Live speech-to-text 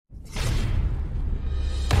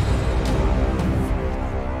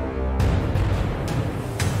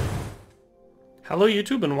Hello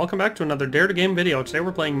YouTube and welcome back to another Dare to Game video. Today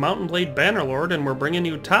we're playing Mount Blade Bannerlord and we're bringing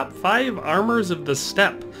you top 5 armors of the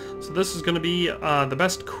Steppe. So this is going to be the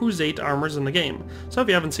best Khuzait armors in the game. So if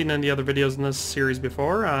you haven't seen any other videos in this series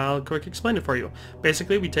before, I'll quick explain it for you.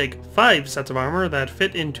 Basically we take 5 sets of armor that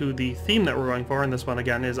fit into the theme that we're going for, and this one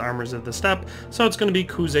again is armors of the Steppe, so it's going to be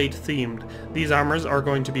Khuzait themed. These armors are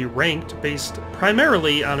going to be ranked based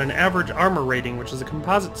primarily on an average armor rating, which is a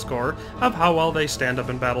composite score of how well they stand up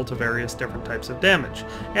in battle to various different types of damage,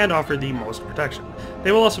 and offer the most protection.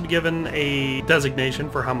 They will also be given a designation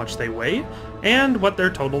for how much they weigh, and what their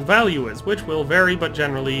total value is, which will vary but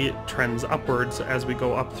generally trends upwards as we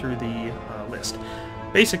go up through the list.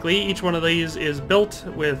 Basically, each one of these is built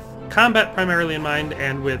with combat primarily in mind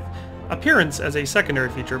and with appearance as a secondary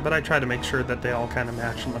feature, but I try to make sure that they all kind of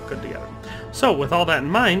match and look good together. So with all that in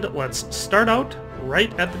mind, let's start out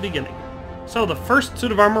right at the beginning. So the first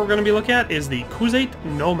suit of armor we're going to be looking at is the Khuzait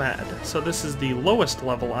Nomad. So this is the lowest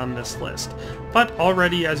level on this list, but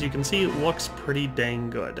already, as you can see, looks pretty dang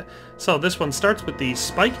good. So this one starts with the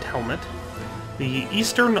spiked helmet, the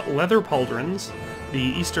Eastern leather pauldrons, the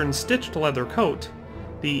Eastern stitched leather coat,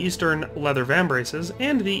 the Eastern leather vambraces,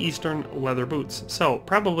 and the Eastern leather boots. So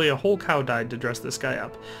probably a whole cow died to dress this guy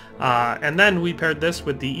up. And then we paired this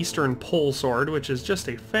with the Eastern pole sword, which is just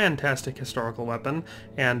a fantastic historical weapon,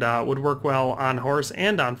 and would work well on horse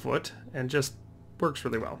and on foot, and just works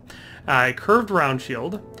really well. A curved round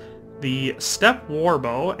shield, the steppe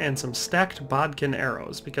warbow, and some stacked bodkin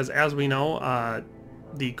arrows, because as we know,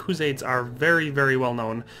 the Khuzaits are very, very well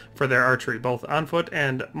known for their archery, both on foot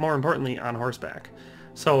and, more importantly, on horseback.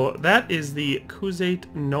 So that is the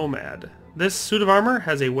Khuzait Nomad. This suit of armor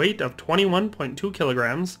has a weight of 21.2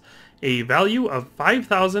 kilograms, a value of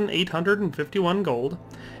 5,851 gold,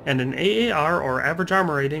 and an AAR or average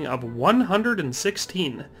armor rating of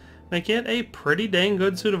 116, making it a pretty dang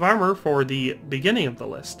good suit of armor for the beginning of the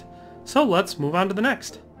list. So let's move on to the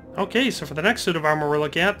next. Okay, so for the next suit of armor we're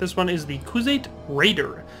looking at, this one is the Khuzait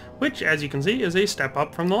Raider, which, as you can see, is a step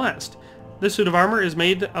up from the last. This suit of armor is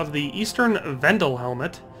made of the Eastern Vendel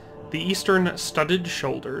helmet, the Eastern studded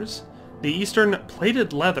shoulders, the Eastern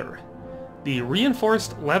plated leather, the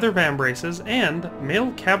reinforced leather vambraces, and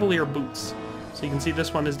male cavalier boots. So you can see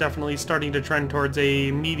this one is definitely starting to trend towards a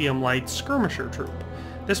medium-light skirmisher troop.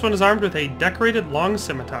 This one is armed with a decorated long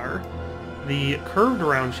scimitar, the curved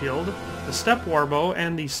round shield, the steppe warbow,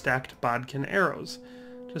 and the stacked bodkin arrows.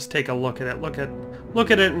 Just take a look at it. Look at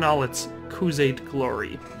it in all its Khuzait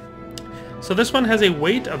glory. So this one has a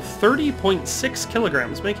weight of 30.6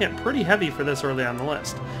 kilograms, making it pretty heavy for this early on the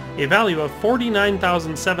list. A value of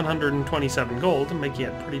 49,727 gold, making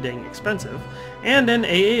it pretty dang expensive, and an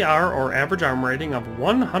AAR or average armor rating of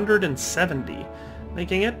 170,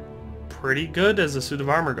 making it pretty good as a suit of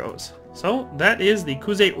armor goes. So that is the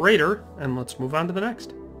Khuzait Raider, and let's move on to the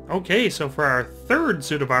next. Okay, so for our third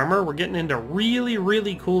suit of armor, we're getting into really,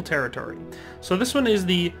 really cool territory. So this one is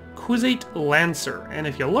the Khuzait Lancer, and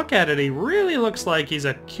if you look at it, he really looks like he's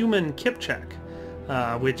a Cuman Kipchak,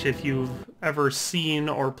 which if you've ever seen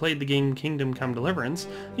or played the game Kingdom Come Deliverance,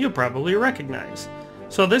 you'll probably recognize.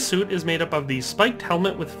 So this suit is made up of the spiked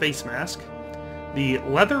helmet with face mask, the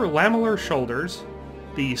leather lamellar shoulders,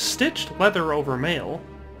 the stitched leather over mail,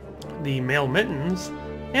 the mail mittens,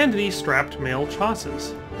 and the strapped mail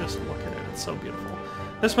chausses. Just look at it, it's so beautiful.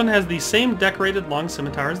 This one has the same decorated long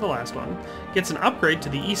scimitar as the last one, gets an upgrade to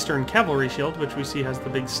the Eastern cavalry shield, which we see has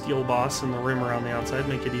the big steel boss and the rim around the outside,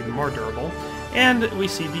 make it even more durable, and we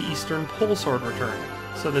see the Eastern pole sword return.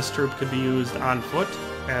 So this troop could be used on foot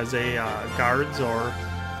as a guards, or,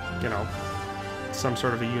 you know, some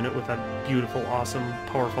sort of a unit with a beautiful, awesome,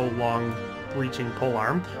 powerful, long-reaching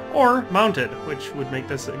polearm, or mounted, which would make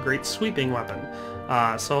this a great sweeping weapon.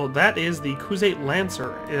 So that is the Khuzait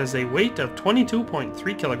Lancer. It has a weight of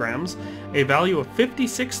 22.3 kilograms, a value of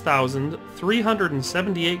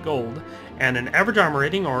 56,378 gold, and an average armor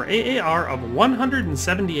rating or AAR of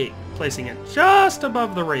 178, placing it just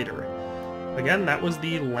above the Raider. Again, that was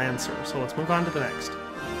the Lancer, so let's move on to the next.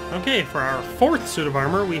 Okay, for our fourth suit of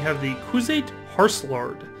armor, we have the Khuzait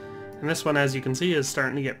Horselord. And this one, as you can see, is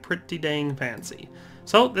starting to get pretty dang fancy.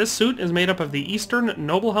 So this suit is made up of the Eastern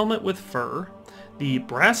Noble helmet with fur, the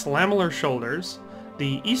brass lamellar shoulders,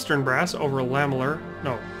 the Eastern brass lamellar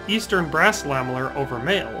over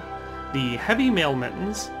mail, the heavy mail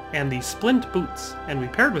mittens, and the splint boots, and we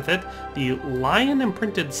paired with it the lion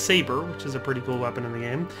imprinted saber, which is a pretty cool weapon in the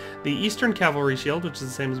game, the Eastern cavalry shield, which is the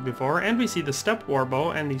same as before, and we see the steppe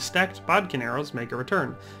warbow and the stacked bodkin arrows make a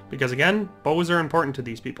return, because again, bows are important to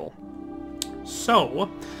these people.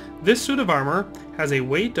 So this suit of armor has a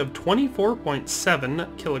weight of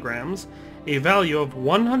 24.7 kilograms, a value of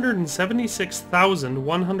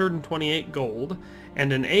 176,128 gold,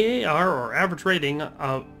 and an AAR or average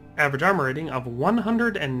armor rating of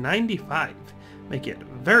 195, making it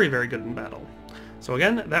very, very good in battle. So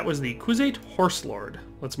again, that was the Khuzait Horselord.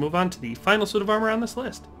 Let's move on to the final suit of armor on this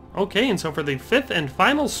list. Okay, and so for the fifth and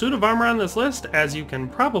final suit of armor on this list, as you can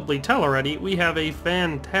probably tell already, we have a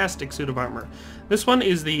fantastic suit of armor. This one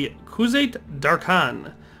is the Khuzait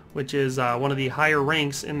Khanate, which is one of the higher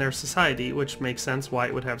ranks in their society, which makes sense why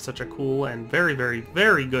it would have such a cool and very, very,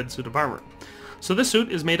 very good suit of armor. So this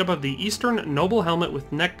suit is made up of the Eastern Noble Helmet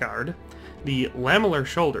with neck guard, the lamellar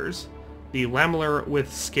shoulders, the lamellar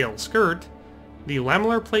with scale skirt, the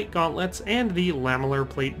lamellar plate gauntlets, and the lamellar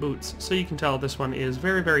plate boots. So you can tell this one is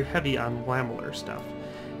very, very heavy on lamellar stuff.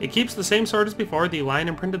 It keeps the same sword as before, the lion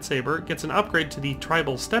imprinted saber, gets an upgrade to the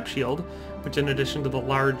tribal step shield, which in addition to the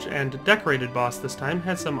large and decorated boss this time,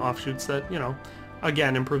 has some offshoots that, you know,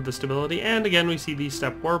 again improve the stability, and again we see the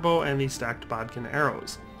step warbow and the stacked bodkin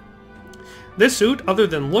arrows. This suit, other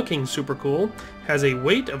than looking super cool, has a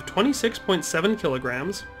weight of 26.7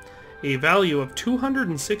 kilograms, a value of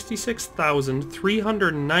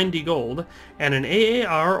 266,390 gold, and an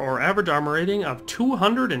AAR or average armor rating of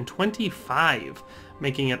 225,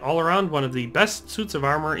 making it all around one of the best suits of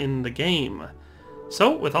armor in the game.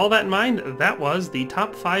 So with all that in mind, that was the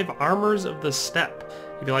top 5 armors of the steppe.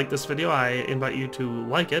 If you like this video, I invite you to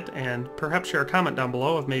like it and perhaps share a comment down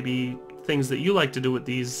below of maybe things that you like to do with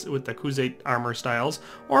the Khuzait armor styles,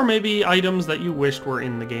 or maybe items that you wished were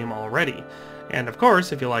in the game already. And of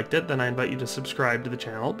course, if you liked it, then I invite you to subscribe to the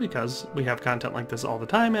channel, because we have content like this all the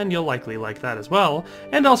time, and you'll likely like that as well.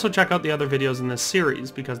 And also check out the other videos in this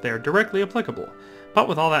series, because they are directly applicable. But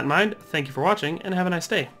with all that in mind, thank you for watching, and have a nice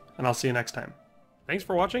day, and I'll see you next time. Thanks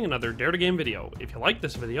for watching another Dare to Game video. If you like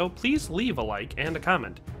this video, please leave a like and a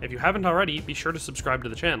comment. If you haven't already, be sure to subscribe to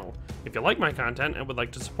the channel. If you like my content and would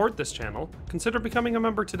like to support this channel, consider becoming a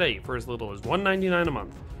member today for as little as $1.99 a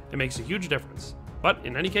month. It makes a huge difference. But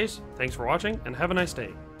in any case, thanks for watching and have a nice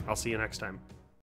day. I'll see you next time.